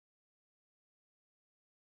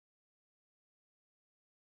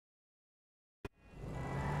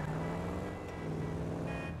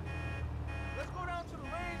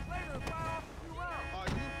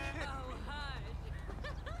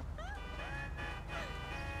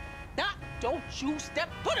Don't you step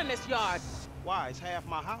foot in this yard! Why? It's half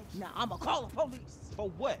my house. Now I'ma call the police. For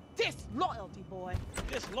what? Disloyalty, boy.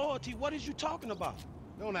 Disloyalty? What is you talking about?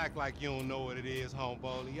 Don't act like you don't know what it is,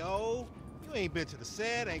 homeboy. Yo, you ain't been to the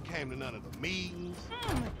set, ain't came to none of the meetings.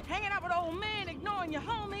 Hanging out with old men, ignoring your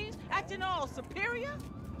homies, acting all superior?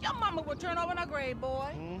 Your mama will turn over in her grave,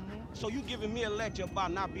 boy. So you giving me a lecture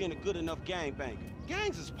about not being a good enough gangbanger?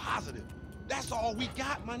 Gangs is positive. That's all we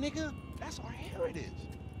got, my nigga. That's our heritage.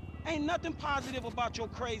 Ain't nothing positive about your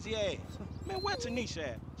crazy ass. Man, where Tanisha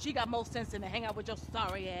at? She got more sense than to hang out with your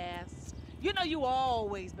sorry ass. You know you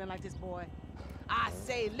always been like this, boy. I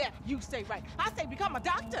say left, you say right. I say become a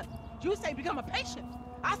doctor. You say become a patient.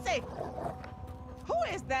 I say, who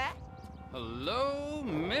is that? Hello,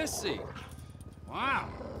 Missy. Wow,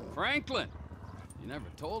 Franklin. You never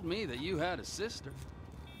told me that you had a sister.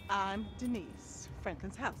 I'm Denise,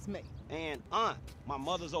 Franklin's housemate. And Aunt, my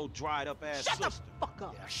mother's old dried up ass Shut sister. the fuck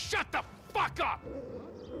up. Yeah, shut the fuck up!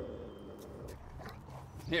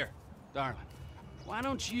 Here, darling, why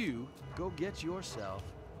don't you go get yourself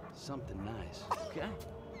something nice, okay?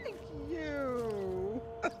 Thank you.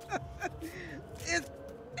 Is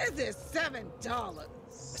it $7? I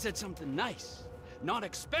said something nice, not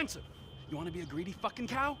expensive. You want to be a greedy fucking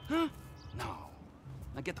cow, huh? No.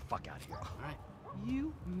 Now get the fuck out of here, all right?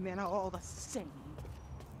 You men are all the same.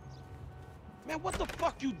 Man, what the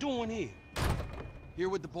fuck you doing here? Here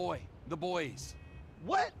with the boys.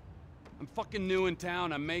 What? I'm fucking new in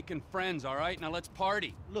town. I'm making friends, all right? Now let's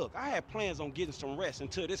party. Look, I had plans on getting some rest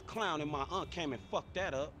until this clown and my aunt came and fucked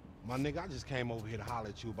that up. My nigga, I just came over here to holler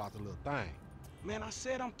at you about the little thing. Man, I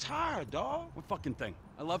said I'm tired, dawg. What fucking thing?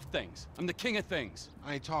 I love things. I'm the king of things.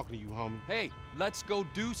 I ain't talking to you, homie. Hey, let's go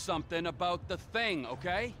do something about the thing,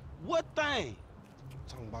 okay? What thing? I'm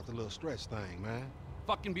talking about the little stretch thing, man.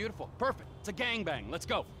 Fucking beautiful. Perfect. It's a gangbang. Let's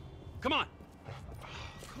go. Come on.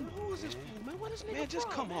 Who is this fool, man? What is nigga Man, just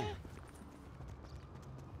from, come on. man?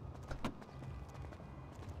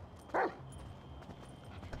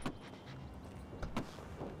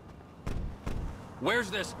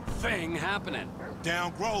 Where's this thing happening?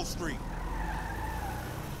 Down Grove Street.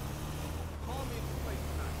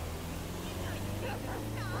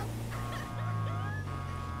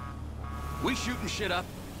 We shooting shit up,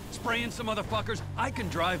 spraying some motherfuckers. I can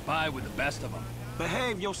drive by with the best of them.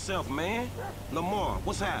 Behave yourself, man. Lamar,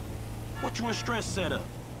 what's happening? What you and Stress set up?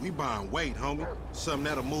 We buying weight, homie. Something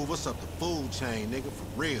that'll move us up the food chain, nigga, for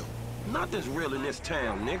real. Nothing's real in this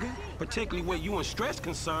town, nigga. Particularly where you and Stress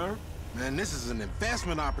concerned. Man, this is an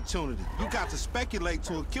investment opportunity. You got to speculate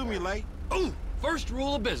to accumulate. Ooh, first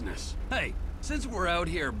rule of business. Hey, since we're out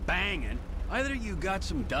here banging, either you got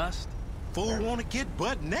some dust? Fool wanna get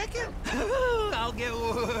butt naked? I'll get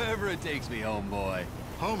wherever it takes me, homeboy.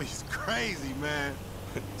 Homie's crazy, man.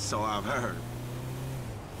 So I've heard.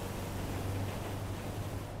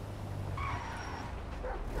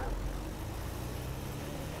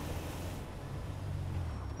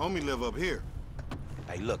 Homie live up here.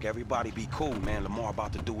 Hey, look, everybody be cool, man. Lamar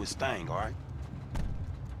about to do his thing, all right?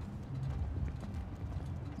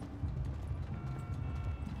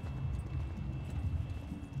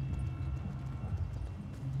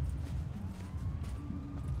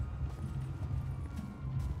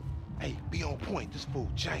 Hey, be on point. This fool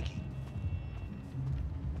janky.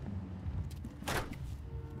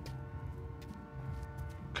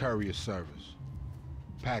 Courier service.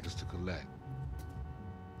 Package to collect.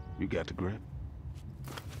 You got the grip?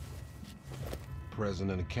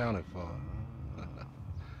 Present and accounted for.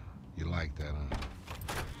 You like that, huh?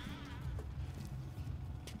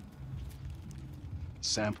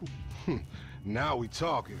 Sample? Now we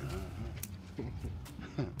talking.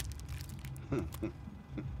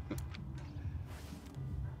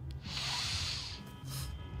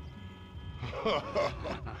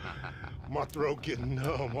 My throat getting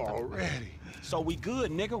numb already. So we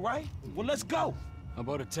good, nigga, right? Well, let's go. How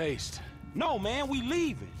about a taste? No, man, we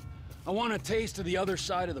leaving. I want a taste of the other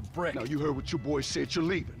side of the brick. Now, you heard what your boy said. You're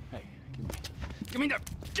leaving. Hey, give me the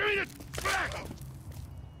back!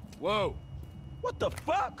 Whoa. What the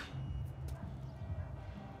fuck?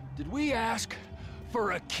 Did we ask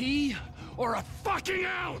for a key or a fucking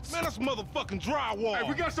ounce? Man, that's motherfucking drywall. Hey,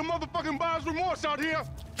 we got some motherfucking buyer's remorse out here.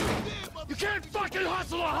 You can't fucking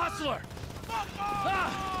hustle a hustler!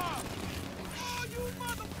 Ah! Oh, you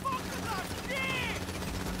motherfuckers are dead!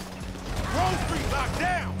 Grove Street locked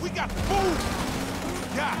down. We got the food.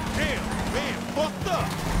 God damn, man, fucked up.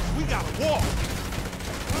 We gotta walk.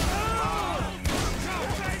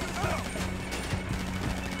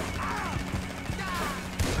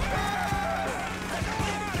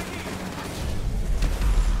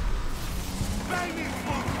 Bang these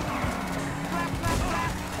fools. Clap, clap,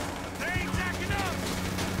 clap. They ain't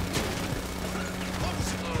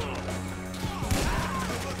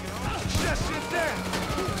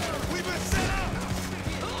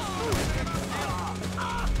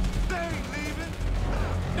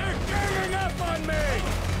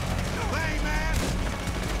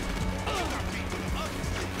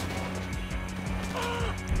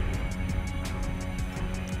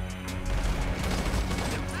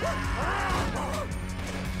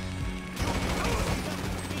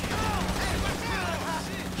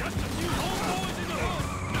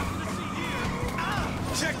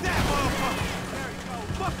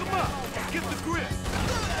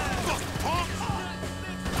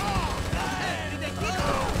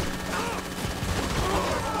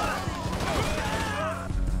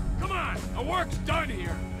work's done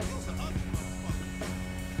here.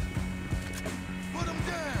 Put him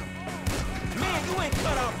down. Man, you ain't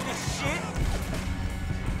cut off this shit.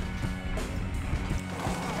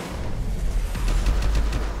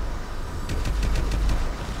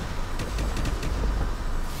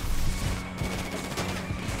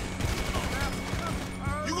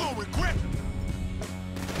 You gonna regret it.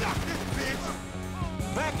 Stop this bitch.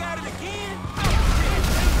 Back at it again?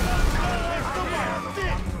 Somebody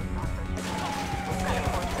stick.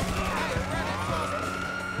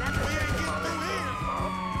 We ain't getting through here.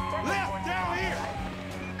 Left, down here.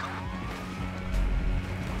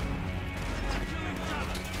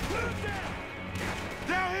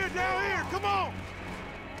 Down here, come on.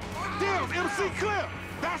 Damn, MC Clip.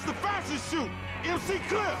 That's the fastest shoot. MC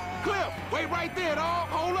Clip. Wait right there, dog.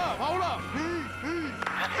 Hold up.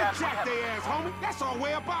 Jack their ass, homie. That's our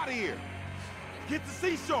way up out of here. Get the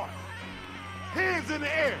C-sharp. Hands in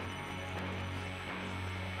the air.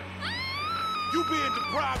 You being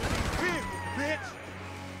deprived of these vehicles, bitch.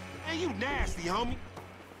 Man, you nasty, homie.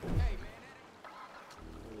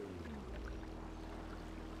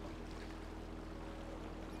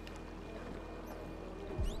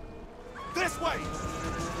 This way.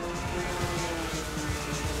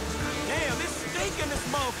 Damn, this stink in this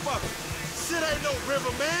motherfucker. Shit ain't no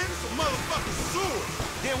river, man. It's a motherfucking sewer.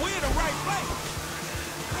 Then we're in the right place.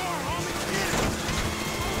 Come on, homie. Get it.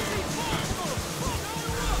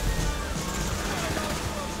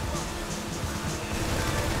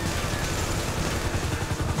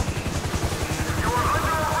 You are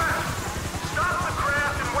under arrest. Stop the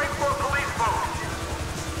craft and wait for a police boat.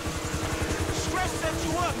 Stretch set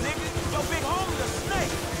you up, nigga. Your big homie a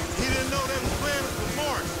snake. He didn't know they was planning for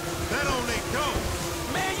March. That on they dome.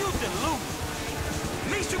 Man, you deluded.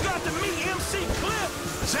 At least you got to meet MC Clip.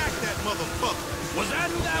 Jack that motherfucker. Was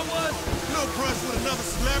that who that was? No brush with another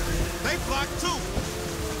celebrity. They blocked too.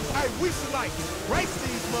 Hey, we should like race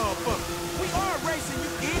these motherfuckers. We are racing,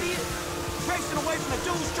 you idiot. Racing away from the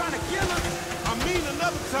dudes trying to kill us. I mean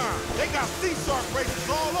another time. They got C-sharp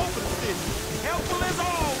races all over the city. Helpful as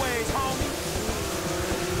always, homie.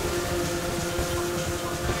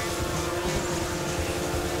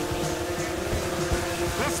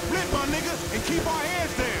 Let's split, my nigga, and keep our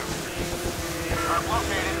heads down. Truck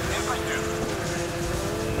located in pursuit.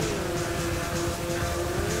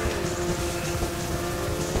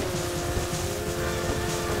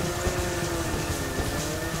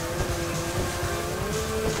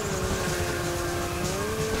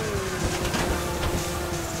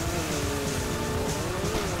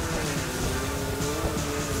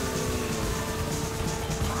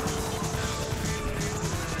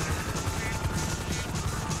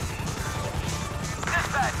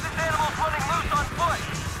 Dispatch, this animal's running loose on foot.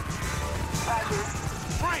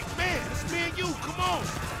 Frank, man, it's me and you. Come on.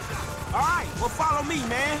 All right, well, follow me,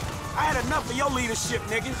 man. I had enough of your leadership,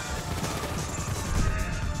 nigga.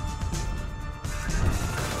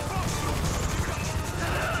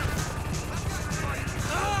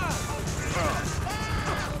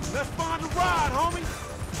 Let's find a ride, homie.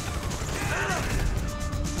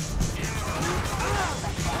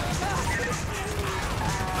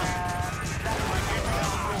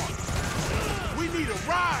 We need a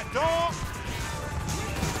ride, dog.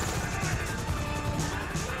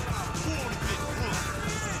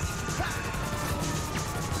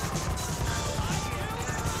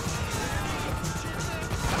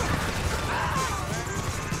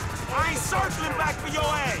 I ain't circling back for your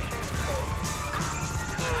ass.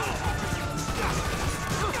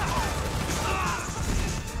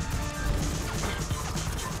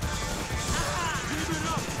 We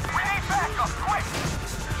need backup, quick!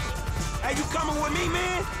 Hey, you coming with me,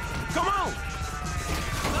 man? Come on.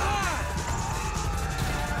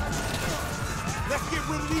 Let's get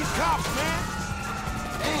rid of these cops, man.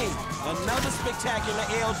 Dang, another spectacular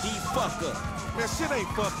LD fuck-up. Man, shit ain't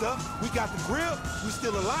fucked up. We got the grip. We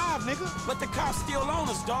still alive, nigga. But the cops still on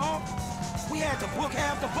us, dawg. We had to book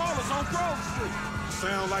half the ballers on Grove Street.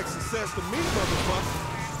 Sound like success to me,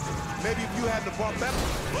 motherfucker. Maybe if you hadn't brought that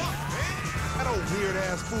fuck, man. That old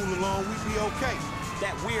weird-ass fool along, we'd be okay.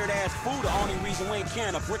 That weird-ass fool, the only reason we ain't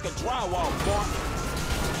carrying a brick of drywall, boy.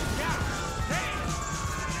 God damn!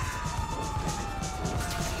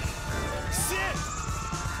 Shit!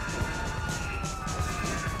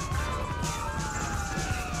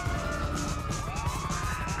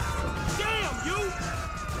 Damn, you!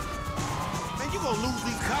 Man, you gonna lose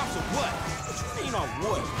these cops or what? What you mean on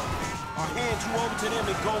what? Or hand you over to them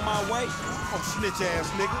and go my way? Oh, snitch-ass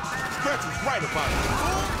nigga. Stretch was right about you.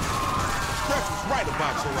 Stretch was right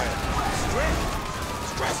about your ass. Stretch?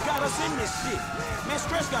 Stretch got us in this shit. Man,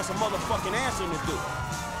 Stretch got some motherfucking answering to do.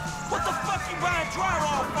 What the fuck you buying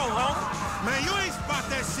drywall for, homie? Man, you ain't spot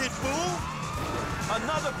that shit, fool.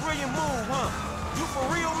 Another brilliant move, huh? You for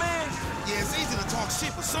real, man? Yeah, it's easy to talk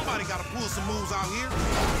shit, but somebody gotta pull some moves out here.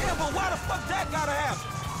 Yeah, but why the fuck that gotta happen?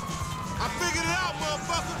 I figured it out,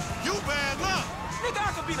 motherfucker. You bad luck. Nigga, I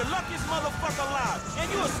could be the luckiest motherfucker alive, and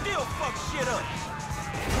you'll still fuck shit up.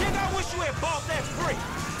 Nigga, I wish you had bought that brick.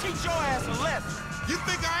 Teach your ass a lesson. You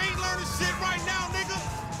think I ain't learning shit right now, nigga?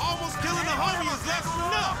 Almost killing the homie is less than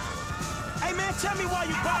enough. Hey, man, tell me why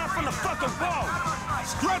you buying from the fucking ball.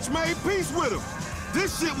 Stretch made peace with him.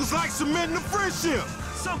 This shit was like cementing a friendship.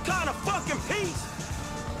 Some kind of fucking peace?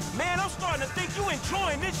 Man, I'm starting to think you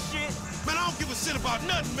enjoying this shit. Man, I don't give a shit about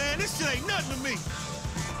nothing, man. This shit ain't nothing to me.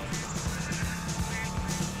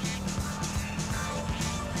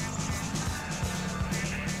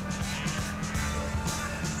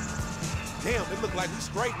 Damn, it look like we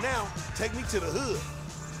straight now. Take me to the hood.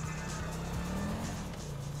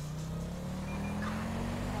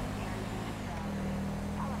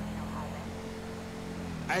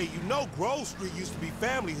 Hey, you know Grove Street used to be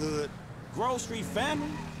family hood. Grove Street family?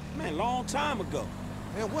 Man, long time ago.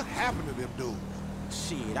 Man, what happened to them dudes?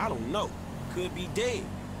 Shit, I don't know. Could be dead.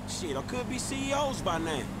 Shit, or could be CEOs by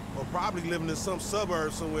now. Or probably living in some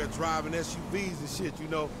suburb somewhere driving SUVs and shit, you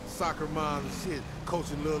know, soccer moms and shit,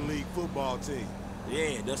 coaching Little League football team.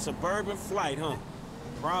 Yeah, the suburban flight, huh?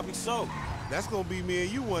 Probably so. That's gonna be me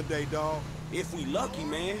and you one day, dawg. If we lucky,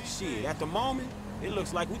 man. Shit, at the moment, it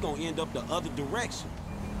looks like we gonna end up the other direction.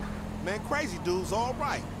 Man, crazy dude's all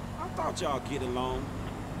right. I thought y'all get along.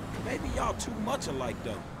 Maybe y'all too much alike,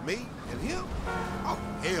 though. Me and him? Oh,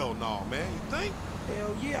 hell no, man. You think?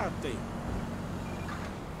 Hell yeah, I think.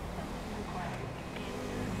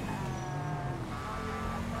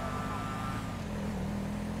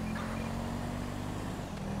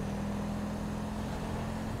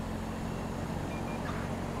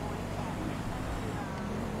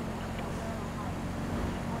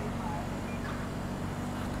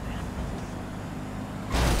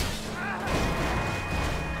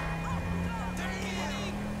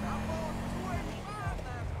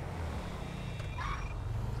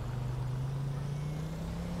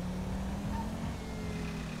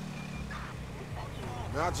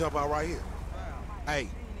 Man, I'll jump out right here. Hey,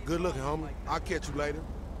 good looking, homie. I'll catch you later.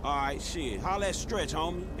 All right, shit. Holla at Stretch,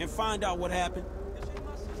 homie, and find out what happened.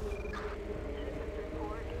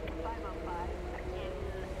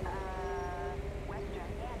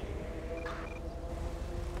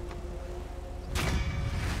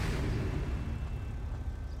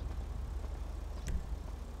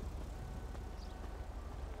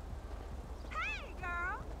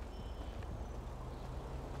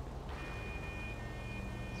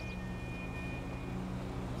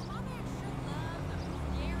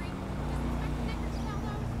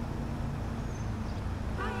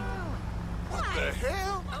 What the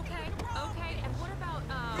hell? Okay, and what about,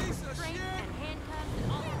 Frank and